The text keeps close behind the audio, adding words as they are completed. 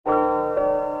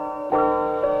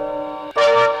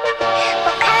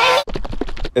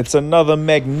It's another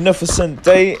magnificent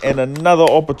day and another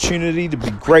opportunity to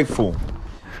be grateful.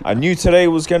 I knew today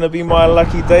was going to be my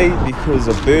lucky day because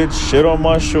a bird shit on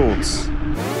my shorts.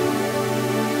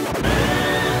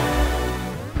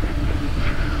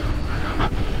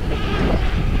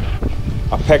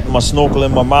 I packed my snorkel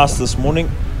and my mask this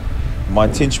morning. My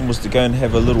intention was to go and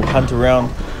have a little hunt around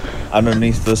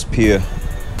underneath this pier.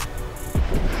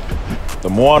 The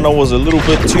whanau was a little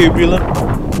bit turbulent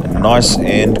and nice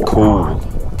and cool.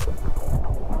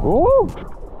 Ooh.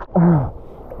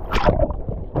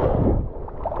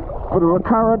 Bit of a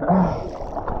current.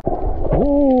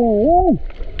 Ooh.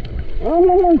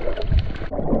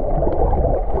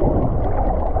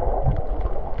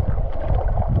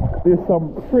 There's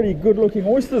some pretty good looking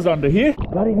oysters under here.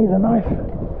 Bloody need a knife.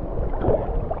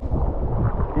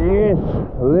 Yes,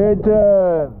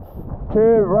 legends. 2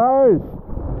 rows.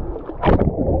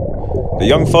 The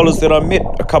young fellas that I met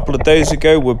a couple of days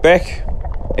ago were back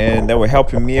and they were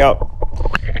helping me out.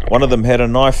 One of them had a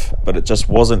knife, but it just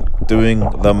wasn't doing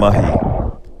the mahi.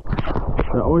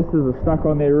 The oysters are stuck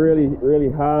on there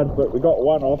really hard, but we got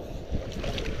one off.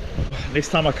 Next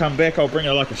time I come back, I'll bring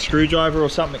her like a screwdriver or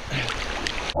something.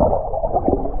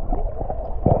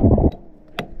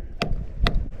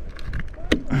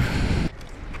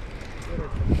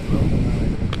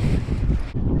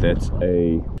 That's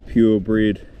a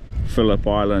purebred Phillip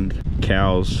Island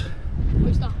cows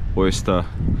oyster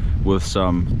with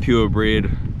some purebred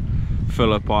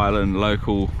Phillip Island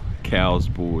local cows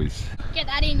boys. Get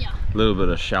that in ya. A little bit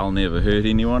of shell never hurt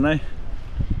anyone, eh?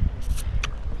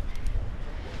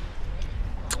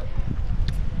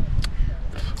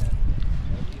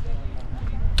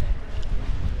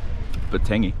 Bit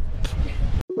tangy.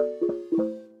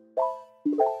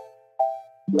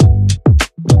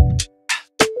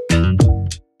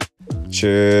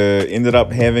 Ended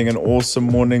up having an awesome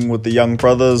morning with the young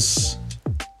brothers.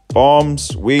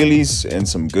 Bombs, wheelies, and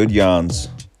some good yarns.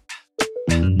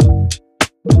 Do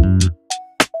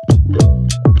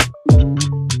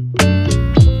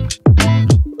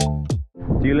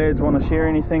you lads want to share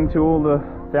anything to all the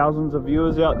thousands of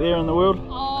viewers out there in the world?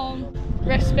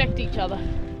 Respect each other.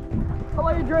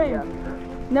 Follow your dreams.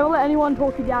 Never let anyone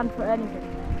talk you down for anything.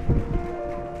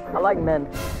 I like men.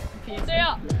 See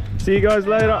ya. See you guys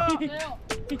later.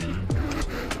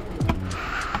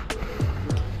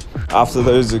 After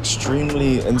those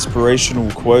extremely inspirational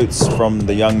quotes from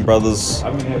the young brothers,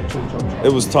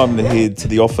 it was time to head to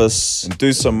the office and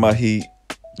do some mahi,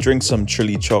 drink some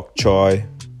chili choc chai,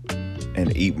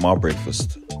 and eat my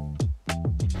breakfast.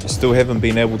 I still haven't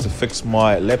been able to fix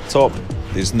my laptop.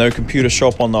 There's no computer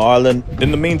shop on the island.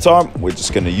 In the meantime, we're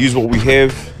just going to use what we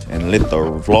have and let the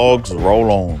vlogs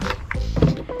roll on.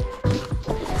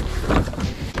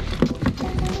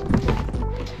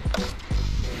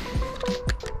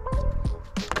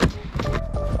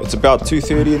 It's about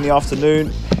 2:30 in the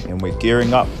afternoon and we're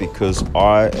gearing up because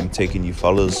I am taking you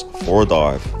fellas for a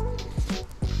dive.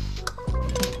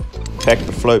 Pack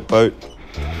the float boat,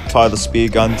 tie the spear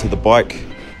gun to the bike,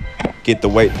 get the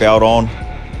weight belt on,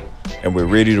 and we're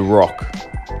ready to rock.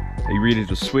 Are you ready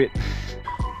to sweat?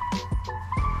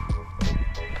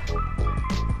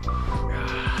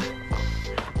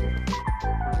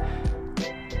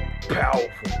 Powerful.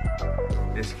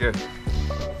 Let's go.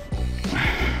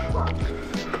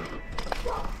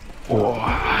 Oh,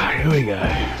 here we go.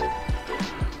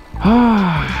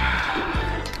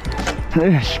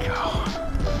 Let's go.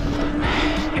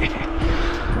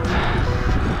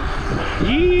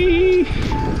 Yee.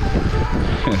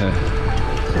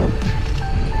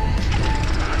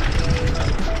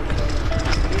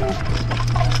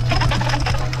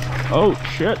 Oh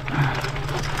shit.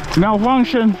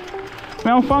 Malfunctions.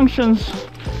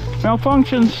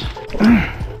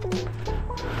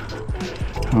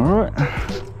 All right.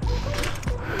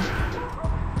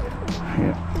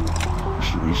 Yeah.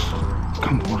 She needs to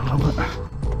come on a little bit.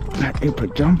 That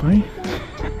epic jump, eh?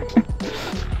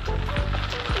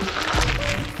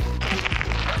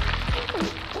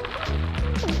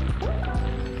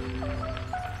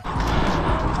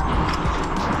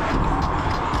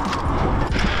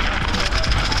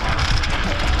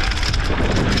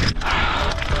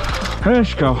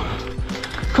 Let's go.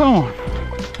 Come on.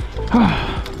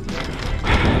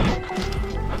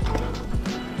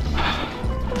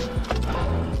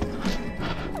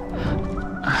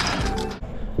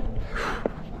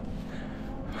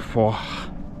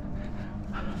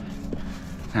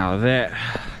 Now that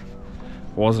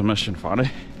was a mission, whanau.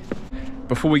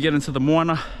 Before we get into the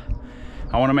moana,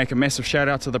 I want to make a massive shout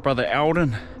out to the brother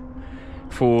Alden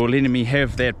for letting me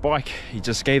have that bike. He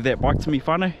just gave that bike to me,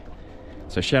 whanau.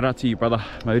 So shout out to you, brother.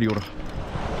 Mauri ora.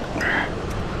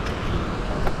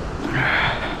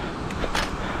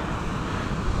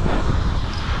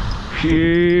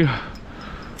 Ki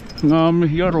ngā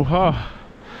mihi aroha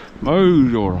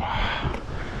mauri ora.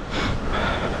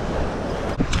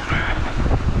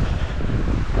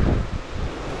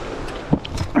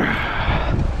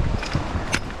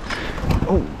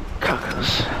 Oh,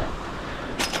 kakas.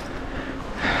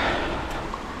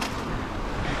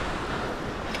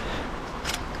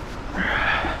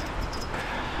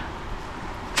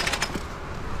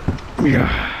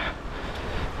 Yeah.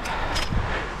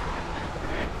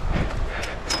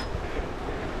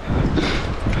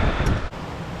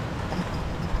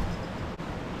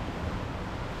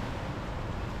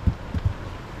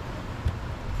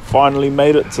 Finally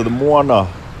made it to the moana,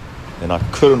 and I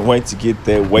couldn't wait to get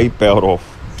that weight belt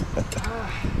off.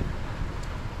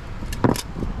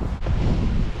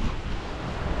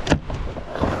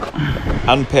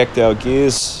 Unpacked our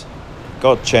gears,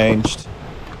 got changed,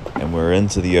 and we're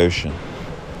into the ocean.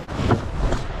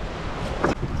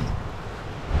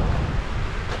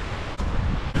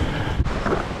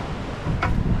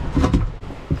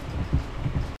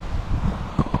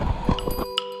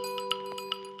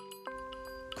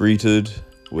 Greeted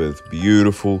with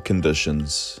beautiful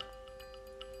conditions.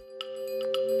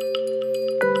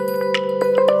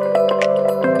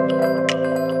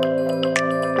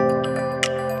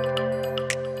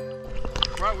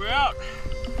 Right, we're out.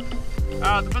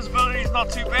 The visibility is not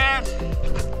too bad.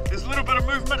 There's a little bit of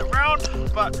movement around,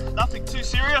 but nothing too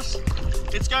serious.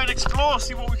 Let's go and explore,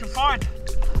 see what we can find.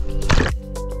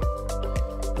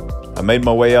 I made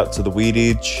my way out to the weed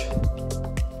edge,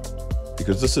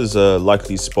 because this is a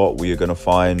likely spot where you're going to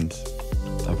find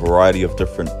a variety of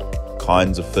different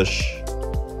kinds of fish.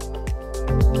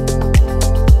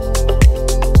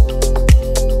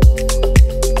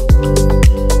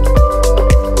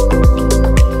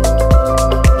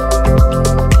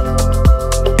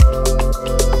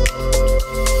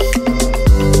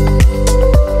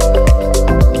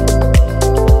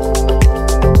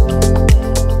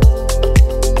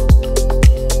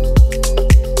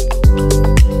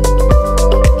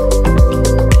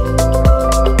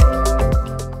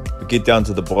 Get down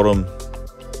to the bottom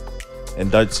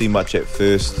and don't see much at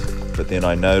first, but then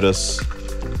I notice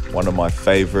one of my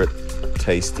favorite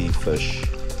tasty fish.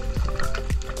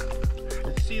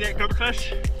 See that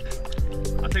goatfish?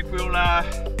 I think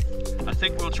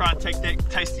we'll try and take that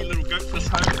tasty little goatfish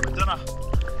home for dinner.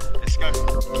 Let's go.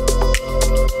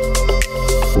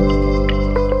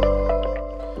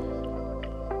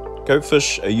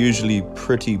 Goatfish are usually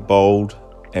pretty bold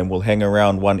and will hang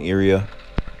around one area.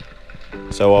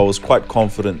 So I was quite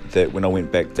confident that when I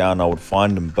went back down I would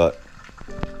find him, but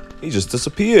he just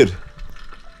disappeared.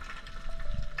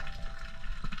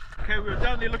 Okay, we were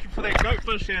down there looking for that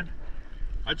goatfish and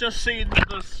I just seen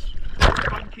this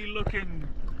funky looking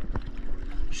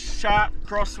shark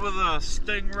crossed with a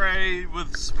stingray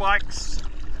with spikes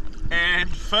and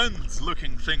fins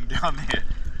looking thing down there.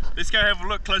 Let's go have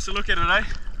a closer look at it, eh?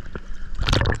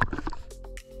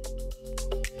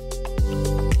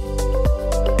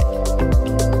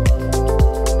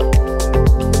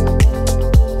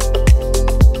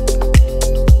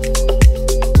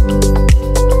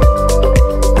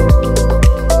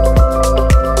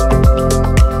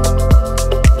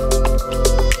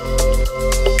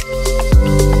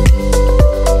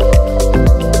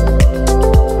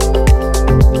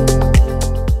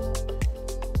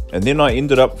 And then I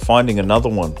ended up finding another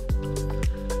one.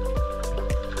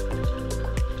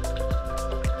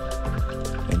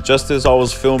 And just as I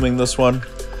was filming this one,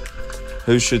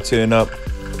 who should turn up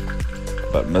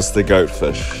but Mr.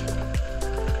 Goatfish.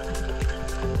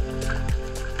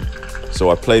 So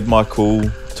I played my cool,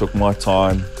 took my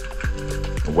time,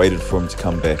 and waited for him to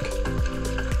come back.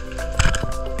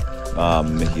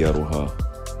 Mihi aroha.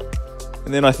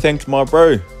 And then I thanked my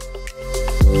bro.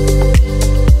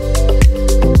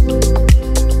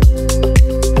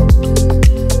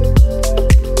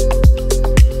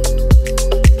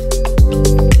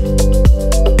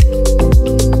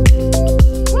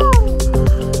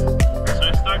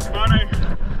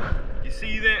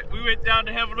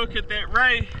 To have a look at that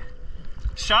ray,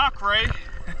 shark ray.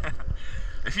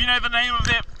 If you know the name of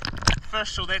that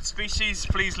fish or that species,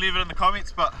 please leave it in the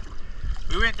comments. But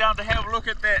we went down to have a look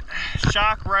at that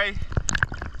shark ray,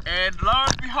 and lo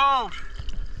and behold,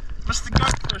 Mr.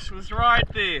 Goatfish was right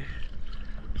there.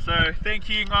 So thank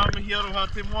you, ngā mihi aroha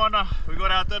te moana. We got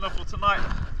our dinner for tonight.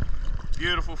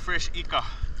 Beautiful fresh ika.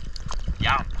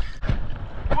 Yum.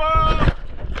 Whoa!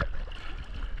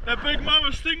 That big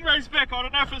mama stingray's back. I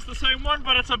don't know if it's the same one,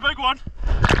 but it's a big one.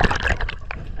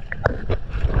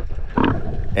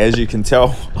 As you can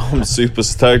tell, I'm super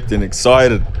stoked and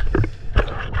excited.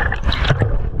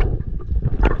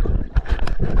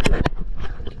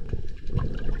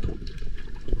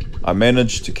 I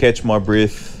managed to catch my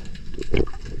breath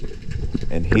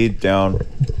and head down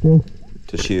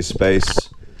to share space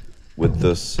with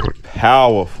this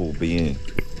powerful being.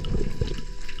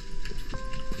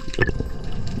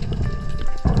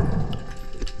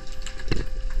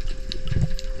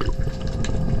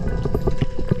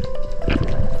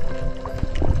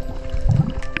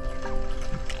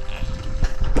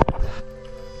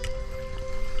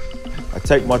 I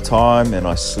take my time and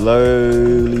I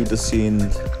slowly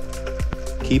descend,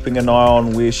 keeping an eye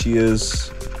on where she is,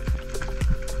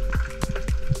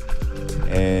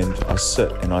 and I sit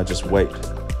and I just wait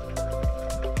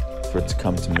for it to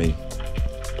come to me.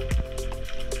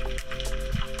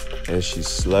 As she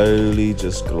slowly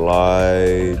just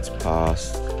glides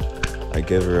past, I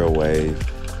give her a wave.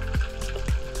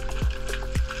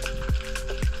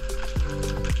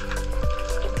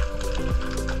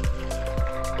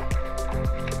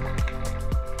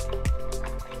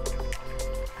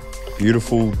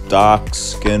 Beautiful dark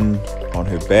skin on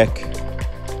her back,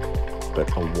 but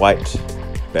a white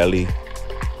belly.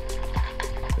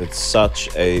 It's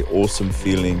such an awesome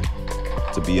feeling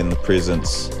to be in the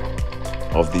presence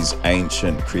of these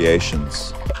ancient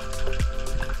creations.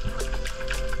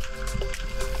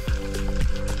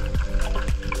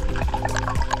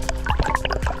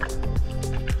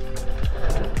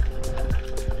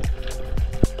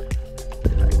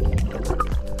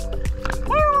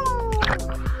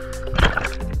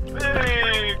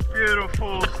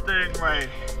 Beautiful stingray.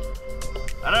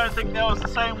 I don't think that was the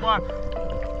same one.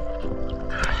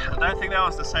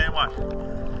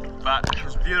 But it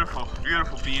was beautiful,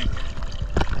 beautiful being.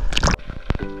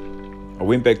 I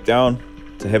went back down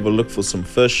to have a look for some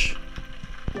fish,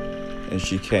 and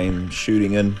she came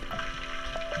shooting in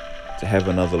to have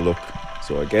another look.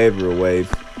 So I gave her a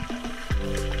wave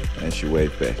and she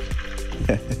waved back.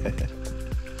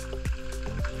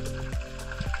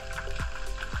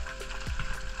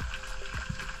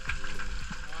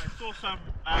 Some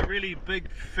really big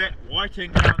fat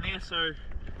whiting down there, so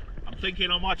I'm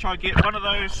thinking I might try to get one of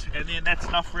those, and then that's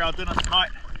enough for our dinner tonight,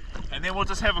 and then we'll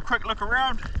just have a quick look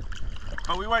around,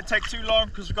 but we won't take too long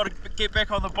because we've got to get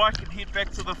back on the bike and head back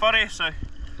to the whare, so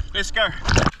let's go.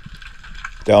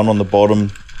 Down on the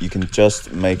bottom you can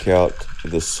just make out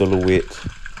the silhouette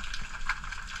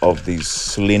of these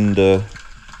slender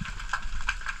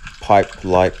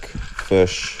pipe-like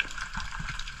fish.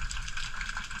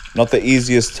 Not the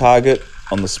easiest target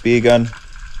on the spear gun,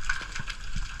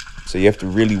 so you have to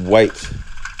really wait,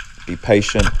 be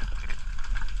patient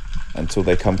until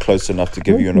they come close enough to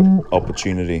give you an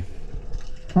opportunity.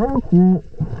 There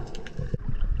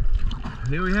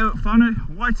we have it, whanau,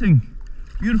 whiting.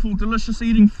 Beautiful, delicious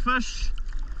eating fish.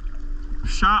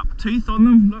 Sharp teeth on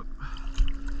them, look.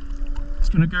 It's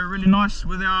going to go really nice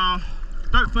with our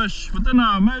goat fish for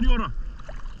dinner, mauri.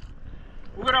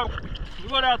 We've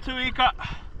got our 2 eka.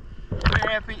 We're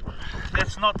happy.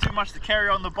 That's not too much to carry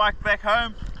on the bike back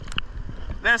home.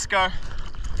 Let's go.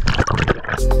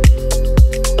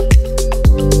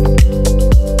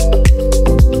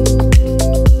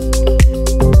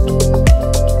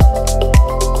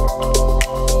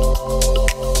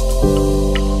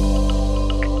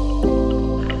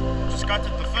 Just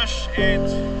gutted the fish, and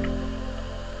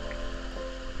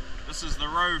this is the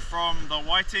row from the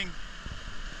whiting,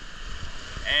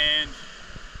 and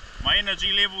my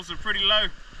energy levels are pretty low,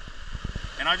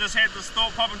 and I just had this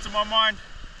thought pop into my mind: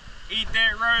 eat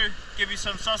that row, give you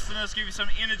some sustenance, give you some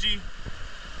energy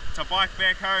to bike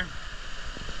back home.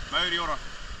 Mauri ora.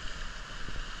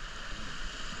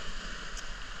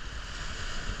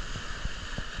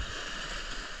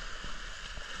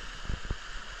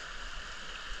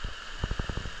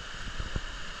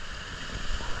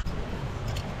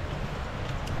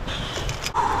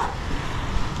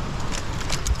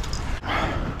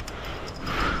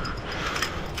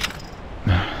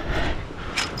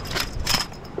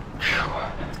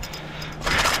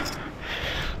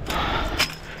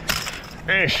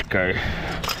 Let's go.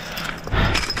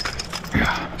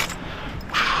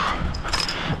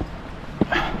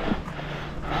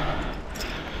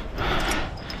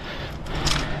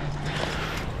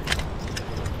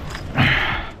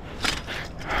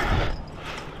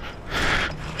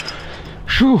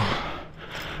 Phew.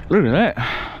 Look at that.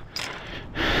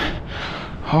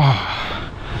 Oh.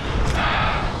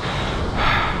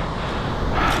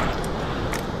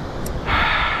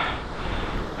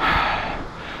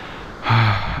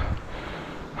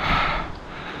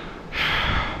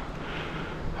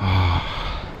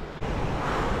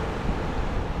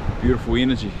 Beautiful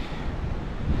energy.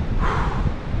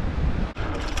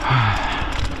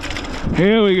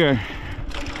 Here we go.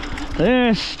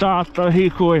 Let's start the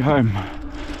hikoi home.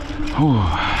 Ooh.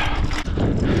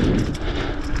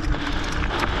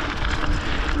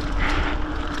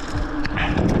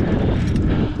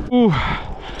 Ooh,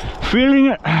 feeling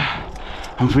it.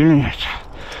 I'm feeling it.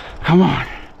 Come on.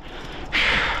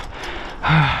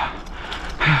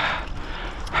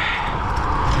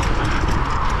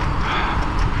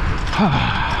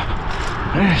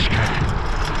 That's good.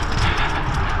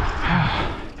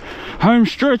 Home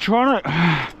stretch, wasn't it?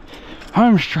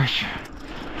 Home stretch.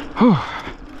 Whew.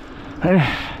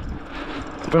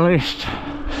 Blessed.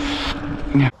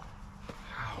 Holy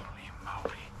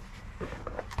moly.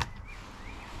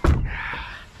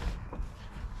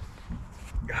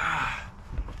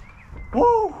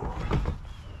 Woo!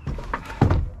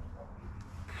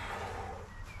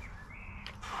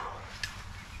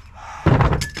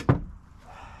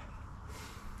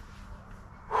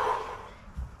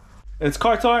 It's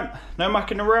kai time, no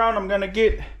mucking around. I'm gonna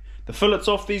get the fillets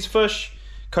off these fish,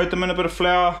 coat them in a bit of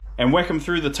flour, and whack them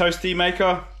through the toasty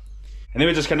maker. And then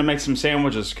we're just gonna make some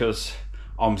sandwiches because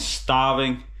I'm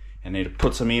starving and need to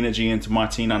put some energy into my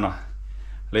tinana.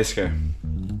 Let's go.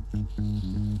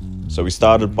 So we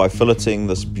started by filleting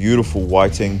this beautiful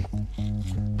whiting.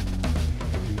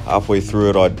 Halfway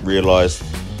through it, I realized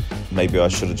maybe I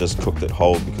should have just cooked it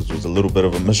whole because it was a little bit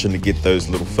of a mission to get those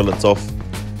little fillets off.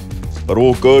 But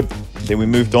all good. Then we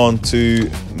moved on to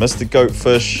Mr.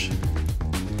 Goatfish.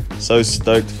 So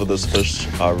stoked for this fish.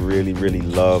 I really, really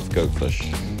love goatfish.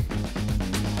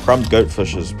 Crumbed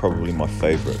goatfish is probably my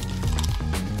favorite.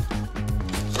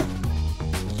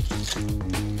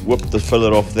 Whip the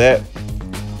fillet off that.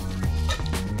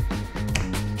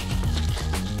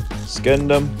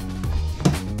 Skinned them.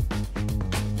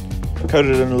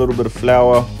 Coated it in a little bit of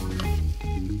flour.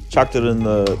 Chucked it in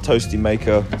the toasty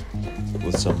maker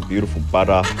with some beautiful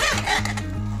butter.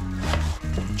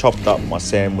 Chopped up my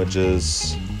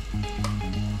sandwiches,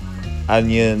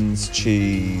 onions,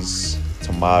 cheese,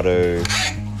 tomato,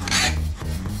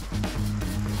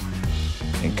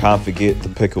 and can't forget the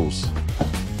pickles.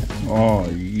 Oh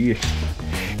yes.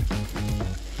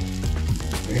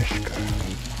 Let's go.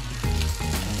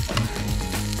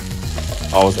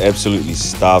 I was absolutely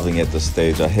starving at this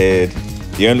stage.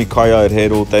 The only kai I'd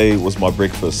had all day was my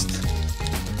breakfast.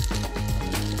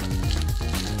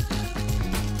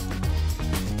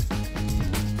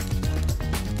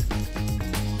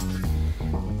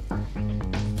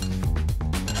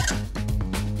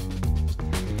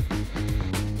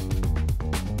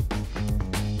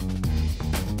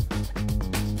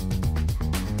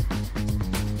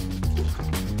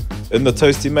 In the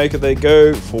toasty maker they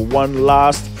go for one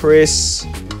last press,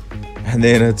 and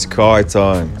then it's kai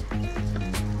time.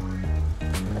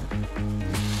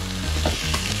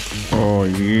 Oh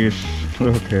yes,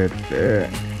 look at that.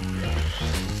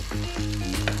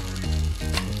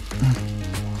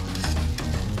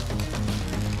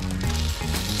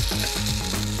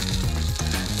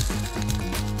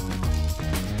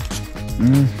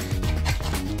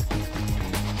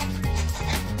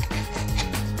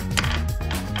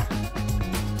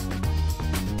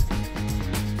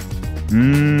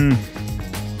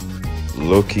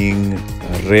 Looking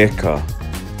reka.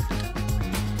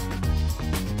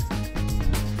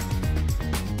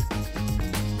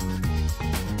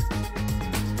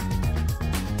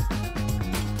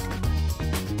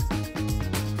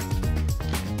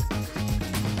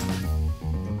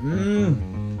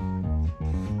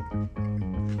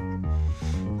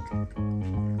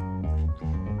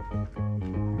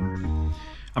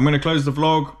 I'm going to close the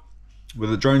vlog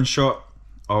with a drone shot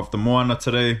of the moana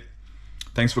today.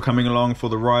 Thanks for coming along for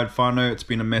the ride, whanau. It's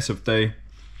been a massive day.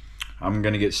 I'm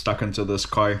going to get stuck into this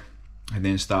kai and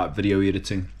then start video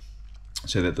editing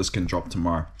so that this can drop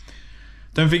tomorrow.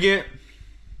 Don't forget,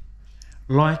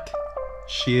 like,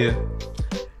 share,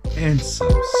 and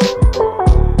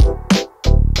subscribe.